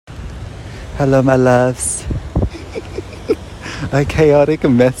Hello, my loves. A chaotic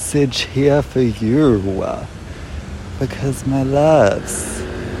message here for you. Because, my loves,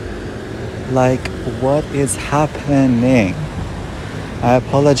 like, what is happening? I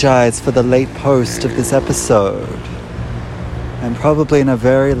apologize for the late post of this episode. I'm probably in a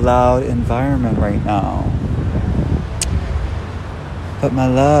very loud environment right now. But, my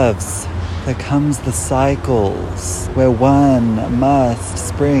loves, there comes the cycles where one must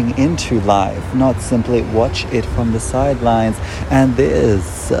spring into life, not simply watch it from the sidelines. And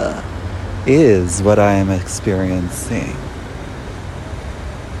this is what I am experiencing.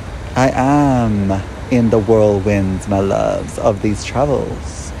 I am in the whirlwinds, my loves, of these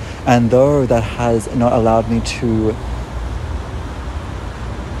travels. And though that has not allowed me to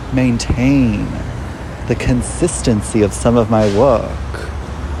maintain the consistency of some of my work,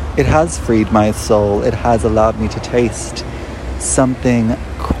 it has freed my soul. It has allowed me to taste something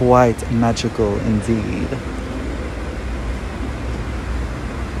quite magical indeed.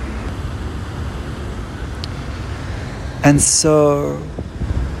 And so,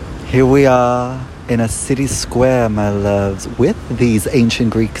 here we are in a city square, my loves, with these ancient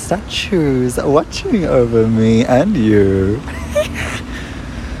Greek statues watching over me and you.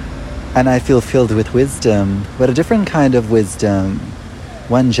 And I feel filled with wisdom, but a different kind of wisdom.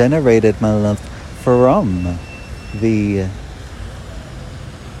 One generated, my love, from the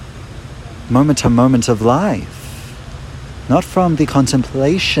moment-to-moment of life. Not from the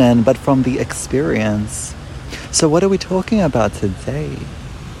contemplation, but from the experience. So what are we talking about today?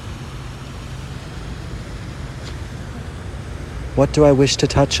 What do I wish to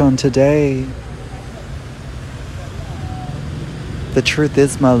touch on today? The truth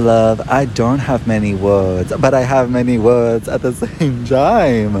is, my love, I don't have many words, but I have many words at the same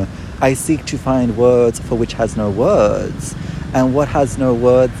time. I seek to find words for which has no words. And what has no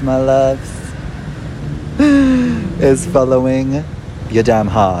words, my loves, is following your damn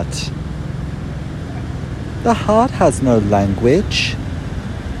heart. The heart has no language.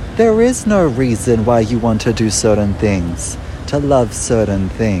 There is no reason why you want to do certain things, to love certain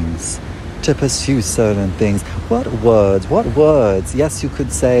things, to pursue certain things. What words? Yes, you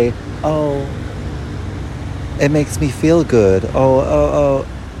could say, oh, it makes me feel good. Oh.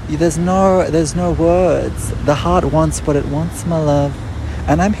 There's no words. The heart wants what it wants, my love.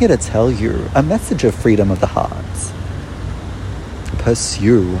 And I'm here to tell you a message of freedom of the heart.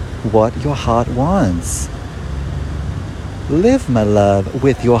 Pursue what your heart wants. Live, my love,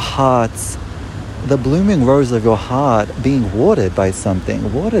 with your heart's, the blooming rose of your heart being watered by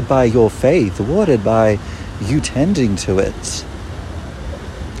something, watered by your faith, watered by you tending to it.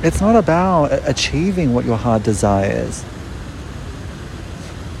 It's not about achieving what your heart desires.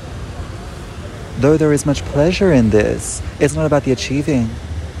 Though there is much pleasure in this, it's not about the achieving.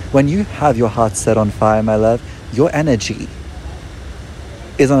 When you have your heart set on fire, my love, your energy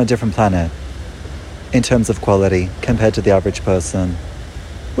is on a different planet in terms of quality compared to the average person.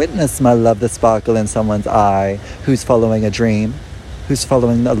 Witness, my love, the sparkle in someone's eye who's following a dream, who's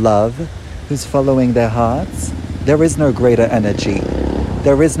following a love, who's following their hearts. There is no greater energy.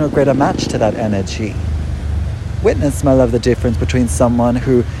 There is no greater match to that energy. Witness, my love, the difference between someone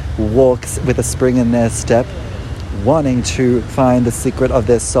who walks with a spring in their step, wanting to find the secret of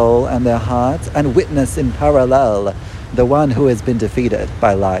their soul and their heart, and witness in parallel the one who has been defeated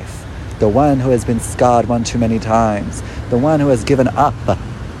by life, the one who has been scarred one too many times, the one who has given up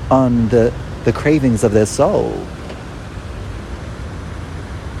on the cravings of their soul.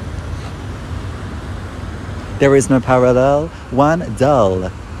 There is no parallel. One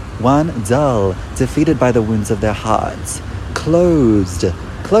dull, defeated by the wounds of their hearts, closed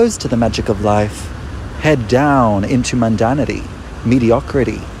to the magic of life, head down into mundanity,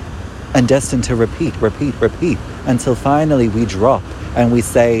 mediocrity, and destined to repeat, until finally we drop and we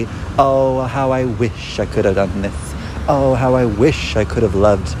say, oh, how I wish I could have done this. Oh, how I wish I could have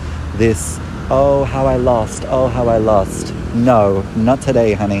loved this. Oh, how I lost. No, not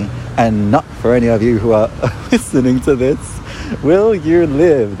today, honey. And not for any of you who are listening to this. Will you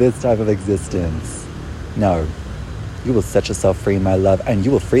live this type of existence? No. You will set yourself free, my love, and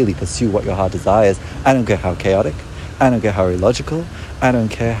you will freely pursue what your heart desires. I don't care how chaotic. I don't care how illogical. I don't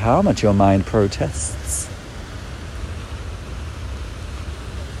care how much your mind protests.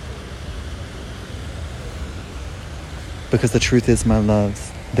 Because the truth is, my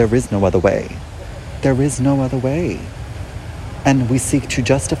loves, there is no other way. There is no other way. And we seek to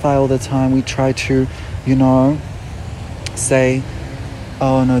justify all the time. We try to, say,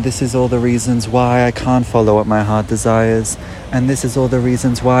 oh no, this is all the reasons why I can't follow what my heart desires. And this is all the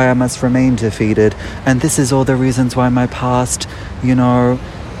reasons why I must remain defeated. And this is all the reasons why my past,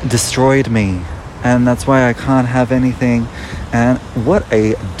 destroyed me. And that's why I can't have anything. And what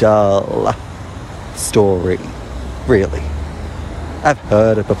a dull story, really. I've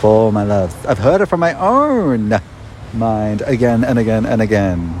heard it before, my loves. I've heard it from my own mind again and again and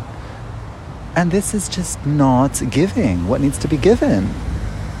again. And this is just not giving what needs to be given.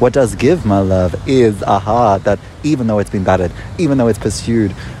 What does give, my love, is a heart that, even though it's been battered, even though it's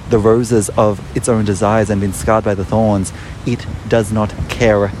pursued the roses of its own desires and been scarred by the thorns, it does not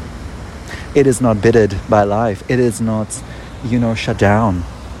care. It is not bittered by life. It is not, shut down.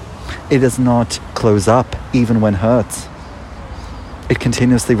 It does not close up even when hurt. It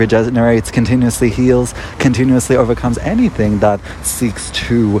continuously regenerates, continuously heals, continuously overcomes anything that seeks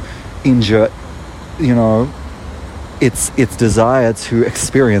to injure, its desire to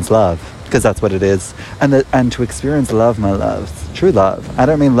experience love, because that's what it is. And to experience love, my loves, true love. I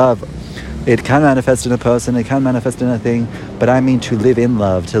don't mean love. It can manifest in a person, it can manifest in a thing, but I mean to live in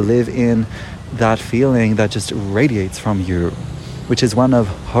love, to live in that feeling that just radiates from you, which is one of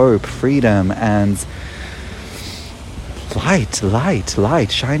hope, freedom, and light,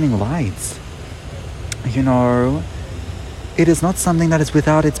 shining lights. It is not something that is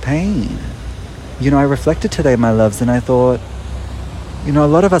without its pain. I reflected today, my loves, and I thought, a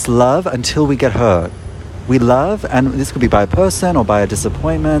lot of us love until we get hurt. We love, and this could be by a person or by a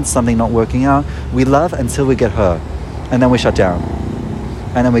disappointment, something not working out. We love until we get hurt. And then we shut down.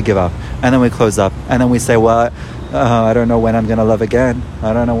 And then we give up. And then we close up. And then we say, well, I don't know when I'm going to love again.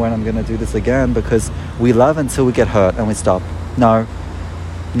 I don't know when I'm going to do this again, because we love until we get hurt and we stop. No.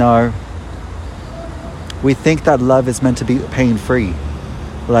 We think that love is meant to be pain-free.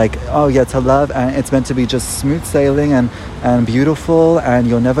 Like, to love, and it's meant to be just smooth sailing and beautiful, and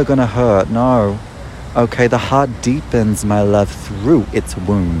you're never going to hurt. No. Okay, the heart deepens, my love, through its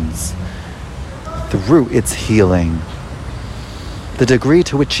wounds, through its healing. The degree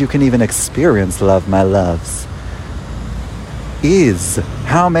to which you can even experience love, my loves, is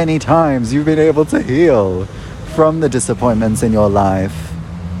how many times you've been able to heal from the disappointments in your life.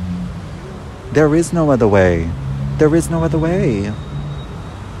 There is no other way. There is no other way.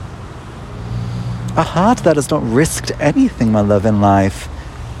 A heart that has not risked anything, my love, in life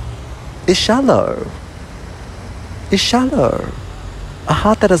is shallow. Is shallow. A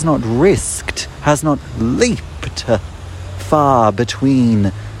heart that has not risked, has not leaped far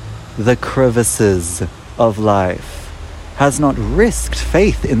between the crevices of life, has not risked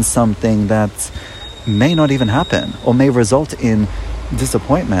faith in something that may not even happen or may result in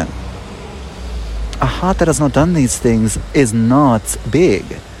disappointment. A heart that has not done these things is not big,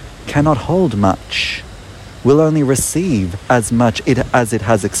 cannot hold much, will only receive as much as it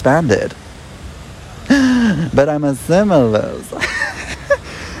has expanded. But I'm a similar.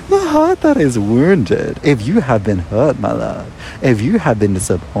 The heart that is wounded, if you have been hurt, my love, if you have been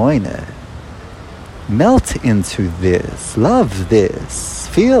disappointed, melt into this, love this,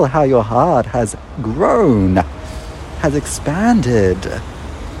 feel how your heart has grown, has expanded,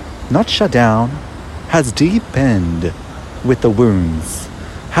 not shut down, has deepened with the wounds,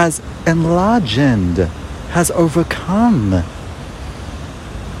 has enlarged, has overcome.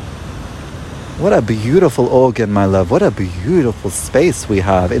 What a beautiful organ, my love. What a beautiful space we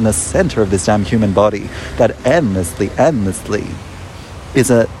have in the center of this damn human body that endlessly is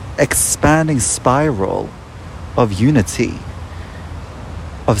an expanding spiral of unity,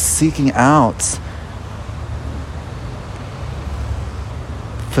 of seeking out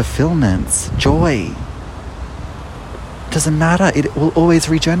fulfillment, joy. Doesn't matter. It will always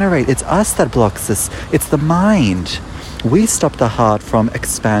regenerate. It's us that blocks this. It's the mind. We stop the heart from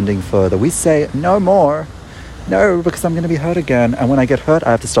expanding further. We say, no more. No, because I'm going to be hurt again. And when I get hurt, I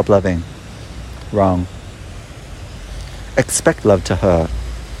have to stop loving. Wrong. Expect love to hurt.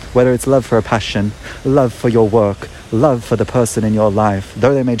 Whether it's love for a passion, love for your work, love for the person in your life.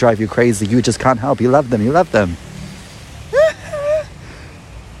 Though they may drive you crazy, you just can't help. You love them. You love them.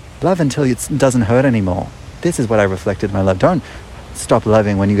 Love until it doesn't hurt anymore. This is what I reflected, my love. Don't stop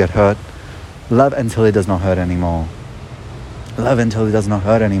loving when you get hurt. Love until it does not hurt anymore. Love until it does not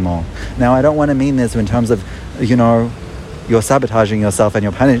hurt anymore. Now, I don't want to mean this in terms of, you're sabotaging yourself and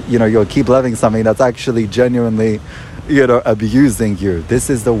you'll keep loving something that's actually genuinely, abusing you.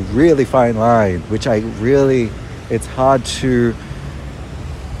 This is the really fine line, which it's hard to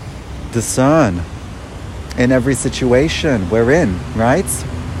discern in every situation we're in, right?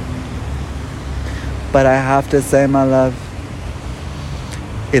 But I have to say, my love,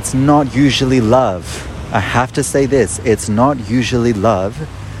 it's not usually love. I have to say this, it's not usually love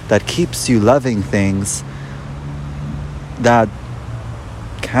that keeps you loving things that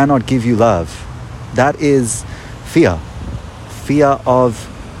cannot give you love. That is fear. Fear of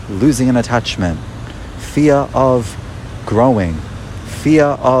losing an attachment, fear of growing, fear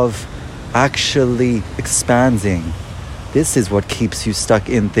of actually expanding. This is what keeps you stuck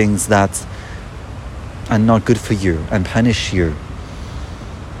in things that are not good for you and punish you.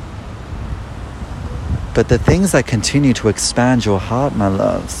 But the things that continue to expand your heart, my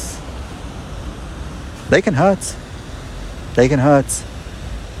loves, they can hurt. They can hurt.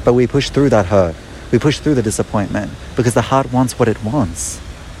 But we push through that hurt. We push through the disappointment because the heart wants what it wants.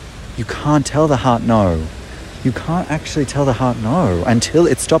 You can't tell the heart no. You can't actually tell the heart no until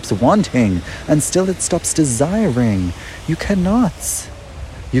it stops wanting and still it stops desiring. You cannot.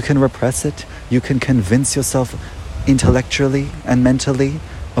 You can repress it. You can convince yourself intellectually and mentally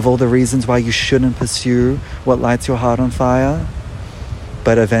of all the reasons why you shouldn't pursue what lights your heart on fire.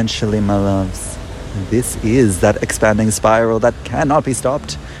 But eventually, my loves, this is that expanding spiral that cannot be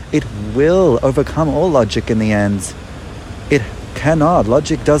stopped. It will overcome all logic in the end. It cannot.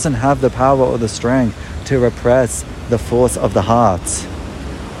 Logic doesn't have the power or the strength to repress the force of the heart.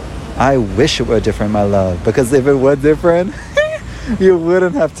 I wish it were different, my love, because if it were different, you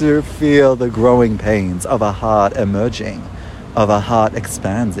wouldn't have to feel the growing pains of a heart emerging, of a heart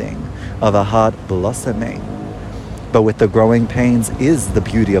expanding, of a heart blossoming. But with the growing pains is the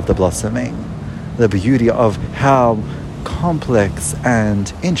beauty of the blossoming, the beauty of how complex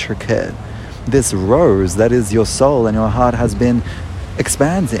and intricate this rose that is your soul and your heart has been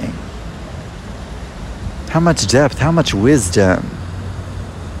expanding. How much depth, how much wisdom.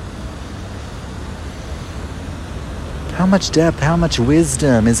 How much depth, how much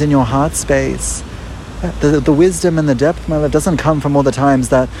wisdom is in your heart space. The wisdom and the depth, my love, doesn't come from all the times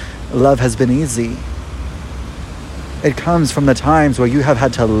that love has been easy. It comes from the times where you have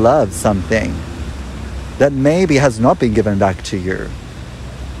had to love something that maybe has not been given back to you,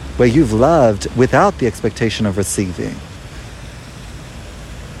 where you've loved without the expectation of receiving,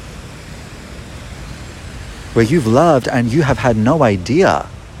 where you've loved and you have had no idea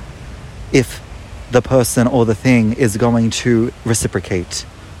if the person or the thing is going to reciprocate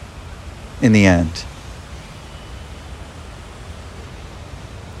in the end.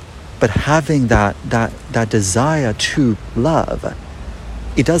 But having that desire to love,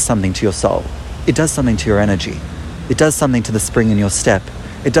 it does something to your soul. It does something to your energy. It does something to the spring in your step.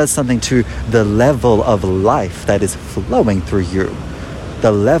 It does something to the level of life that is flowing through you,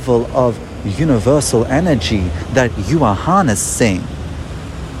 the level of universal energy that you are harnessing.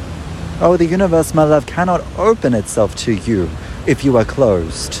 Oh, the universe, my love, cannot open itself to you if you are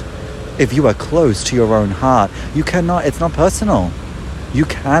closed. If you are closed to your own heart, you cannot, it's not personal. You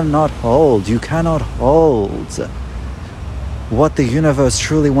cannot hold what the universe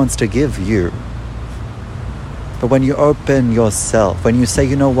truly wants to give you. But when you open yourself, when you say,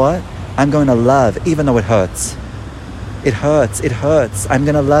 you know what? I'm going to love even though it hurts. It hurts. I'm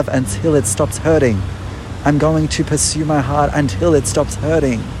going to love until it stops hurting. I'm going to pursue my heart until it stops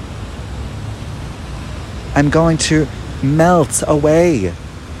hurting. I'm going to melt away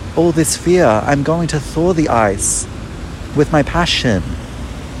all this fear. I'm going to thaw the ice with my passion,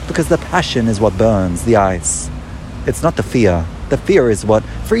 because the passion is what burns the ice. It's not the fear. The fear is what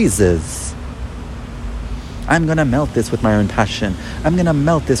freezes. I'm going to melt this with my own passion. I'm going to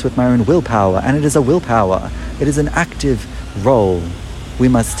melt this with my own willpower. And it is a willpower. It is an active role we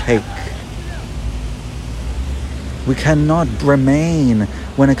must take. We cannot remain,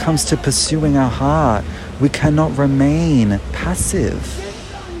 when it comes to pursuing our heart, we cannot remain passive.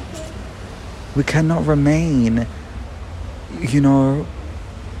 We cannot remain,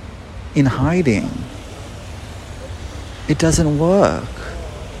 in hiding. It doesn't work.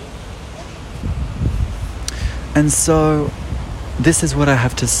 And so, this is what I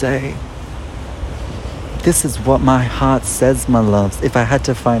have to say. This is what my heart says, my loves, if I had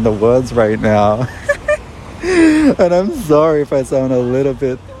to find the words right now. And I'm sorry if I sound a little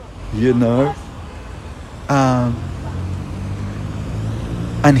bit,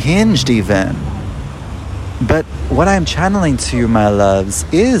 unhinged even. But what I'm channeling to you, my loves,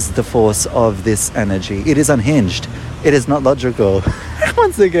 is the force of this energy. It is unhinged. It is not logical.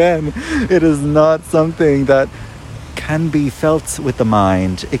 Once again, it is not something that can be felt with the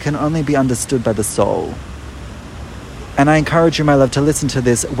mind. It can only be understood by the soul. And I encourage you, my love, to listen to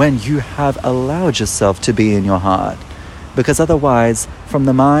this when you have allowed yourself to be in your heart. Because otherwise, from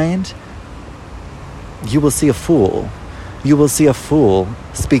the mind, you will see a fool. You will see a fool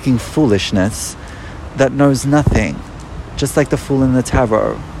speaking foolishness that knows nothing, just like the fool in the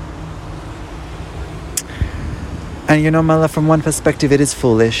tarot. And my love, from one perspective it is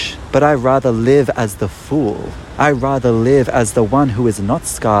foolish, but I rather live as the fool. I rather live as the one who is not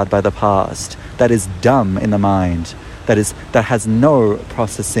scarred by the past, that is dumb in the mind, that has no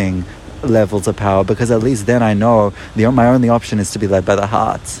processing levels of power, because at least then I know my only option is to be led by the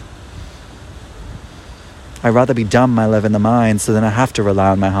heart. I'd rather be dumb, my love, in the mind, so then I have to rely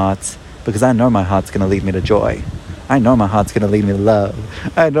on my heart, because I know my heart's going to lead me to joy. I know my heart's going to lead me to love.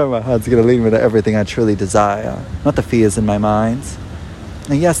 I know my heart's going to lead me to everything I truly desire, not the fears in my mind.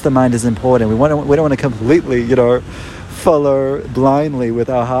 And yes, the mind is important. We don't want to completely, follow blindly with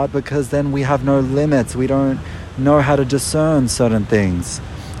our heart, because then we have no limits. We don't know how to discern certain things.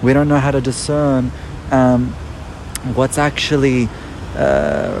 We don't know how to discern what's actually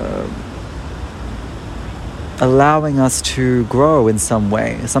allowing us to grow in some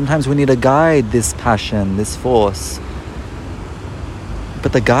way. Sometimes we need to guide this passion, this force.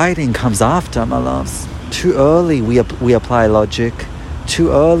 But the guiding comes after, my loves. Too early we apply logic.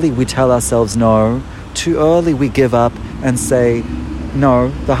 Too early we tell ourselves no. Too early we give up and say, no,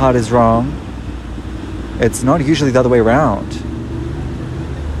 the heart is wrong. It's not usually the other way around.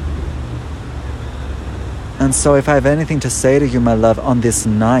 And so if I have anything to say to you, my love, on this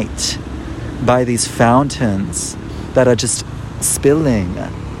night, by these fountains that are just spilling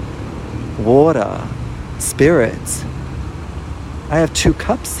water, spirits, I have 2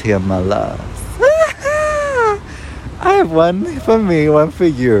 cups here, my love. I have one for me, one for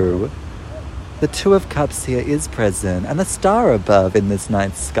you. The 2 of Cups here is present, and the star above in this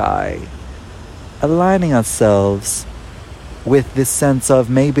night sky, aligning ourselves with this sense of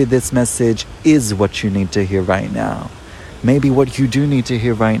maybe this message is what you need to hear right now. Maybe what you do need to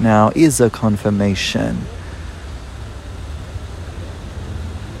hear right now is a confirmation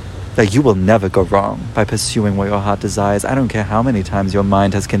that you will never go wrong by pursuing what your heart desires. I don't care how many times your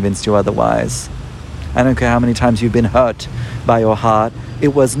mind has convinced you otherwise. I don't care how many times you've been hurt by your heart.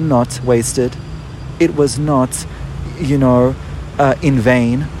 It was not wasted. It was not, in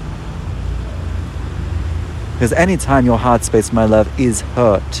vain. Because anytime your heart space, my love, is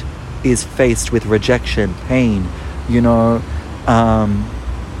hurt, is faced with rejection, pain,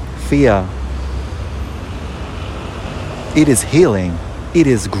 fear, it is healing. It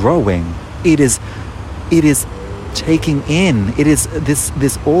is growing. It is taking in. It is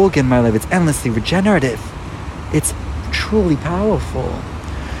this organ, my love. It's endlessly regenerative. It's truly powerful.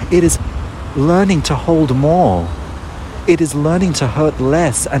 It is learning to hold more. It is learning to hurt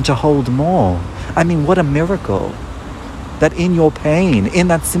less and to hold more. I mean, what a miracle. That in your pain, in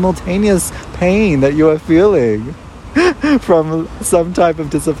that simultaneous pain that you are feeling from some type of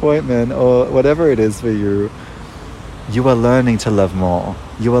disappointment or whatever it is for you, you are learning to love more.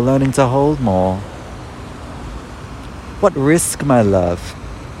 You are learning to hold more. What risk, my love,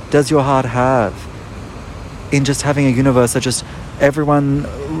 does your heart have in just having a universe that just everyone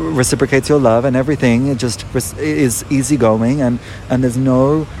reciprocates your love and everything? It just is easygoing and there's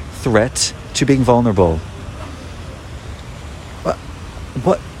no threat to being vulnerable.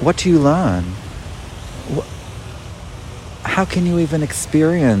 What do you learn? How can you even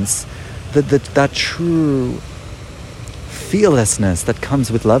experience that true fearlessness that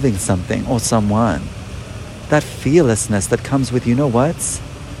comes with loving something or someone? That fearlessness that comes with,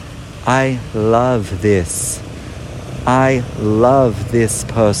 I love this. I love this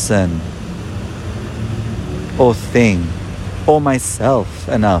person or thing or myself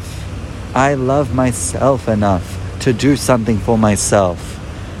enough. I love myself enough to do something for myself.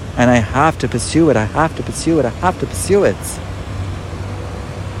 And I have to pursue it. I have to pursue it. I have to pursue it.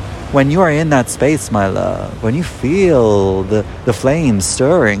 When you are in that space, my love, when you feel the flames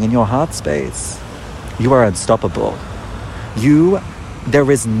stirring in your heart space, you are unstoppable. There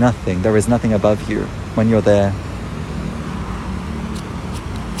is nothing above you when you're there.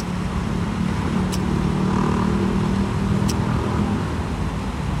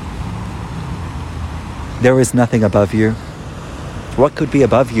 There is nothing above you. What could be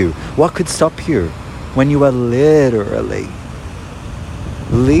above you? What could stop you when you are literally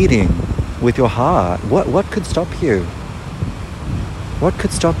leading with your heart? What could stop you? What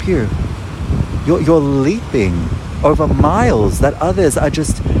could stop you? You're leaping over miles that others are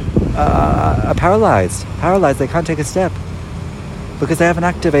just paralyzed. They can't take a step because they haven't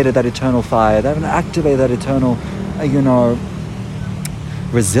activated that eternal fire. They haven't activated that eternal,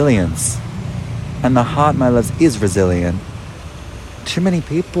 resilience. And the heart, my loves, is resilient. Too many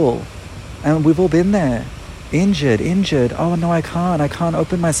people, and we've all been there, injured. Oh no, I can't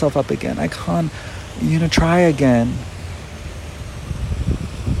open myself up again. I can't, try again.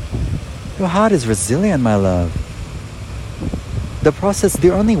 Your heart is resilient, my love. The process,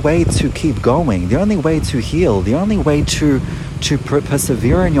 the only way to keep going, the only way to heal, the only way to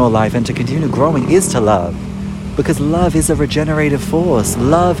persevere in your life and to continue growing is to love. Because love is a regenerative force.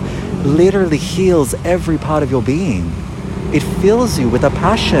 Love literally heals every part of your being. It fills you with a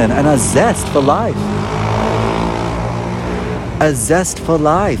passion and a zest for life. A zest for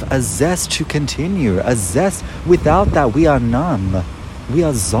life, a zest to continue, a zest. Without that, we are numb. We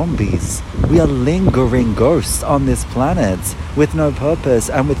are zombies. We are lingering ghosts on this planet with no purpose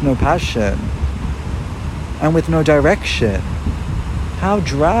and with no passion and with no direction. How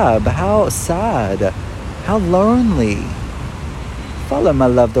drab, how sad, how lonely. Follow, my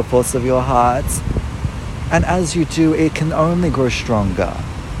love, the force of your heart. And as you do, it can only grow stronger.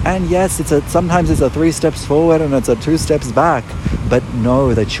 And yes, sometimes it's a 3 steps forward and it's a 2 steps back. But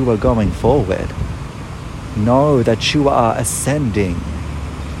know that you are going forward. Know that you are ascending.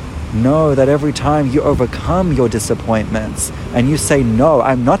 Know that every time you overcome your disappointments and you say, no,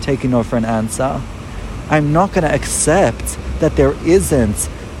 I'm not taking no for an answer. I'm not going to accept that there isn't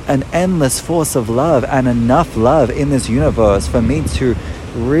an endless force of love and enough love in this universe for me to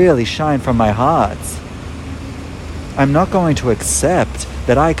really shine from my heart. I'm not going to accept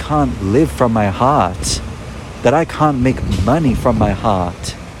that I can't live from my heart, that I can't make money from my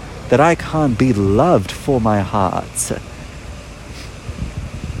heart, that I can't be loved for my heart.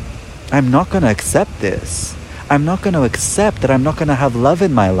 I'm not going to accept this. I'm not going to accept that I'm not going to have love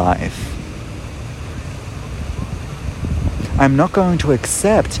in my life. I'm not going to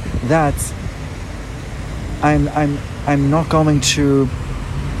accept that I'm not going to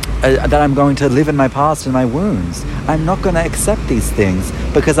that I'm going to live in my past and my wounds. I'm not going to accept these things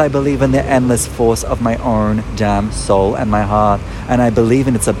because I believe in the endless force of my own damn soul and my heart, and I believe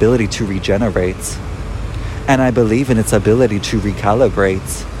in its ability to regenerate, and I believe in its ability to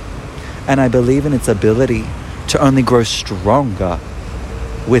recalibrate, and I believe in its ability to only grow stronger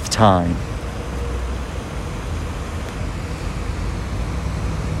with time.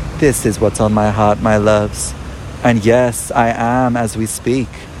 This is what's on my heart, my loves. And yes, I am, as we speak,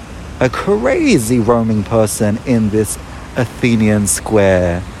 a crazy roaming person in this Athenian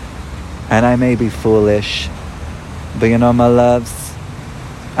square. And I may be foolish, but you know, my loves,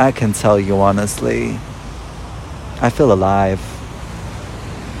 I can tell you honestly, I feel alive.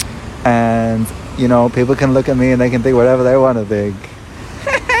 And, you know, people can look at me and they can think whatever they want to think.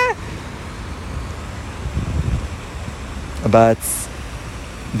 But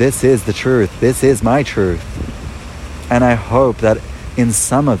this is the truth. This is my truth. And I hope that in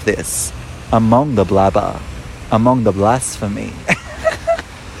some of this, among the blabber, among the blasphemy,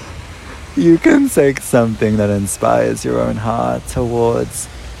 you can take something that inspires your own heart towards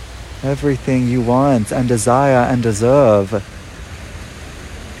everything you want and desire and deserve.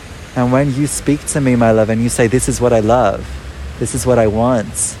 And when you speak to me, my love, and you say, this is what I love, this is what I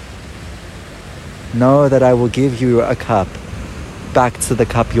want, know that I will give you a cup back to the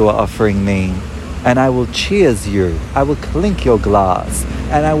cup you are offering me, and I will cheers you. I will clink your glass,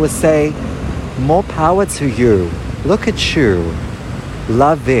 and I will say, more power to you. Look at you,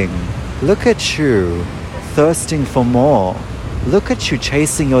 loving. Look at you, thirsting for more. Look at you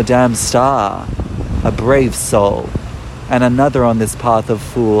chasing your damn star. A brave soul, and another on this path of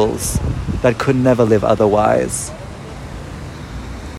fools that could never live otherwise.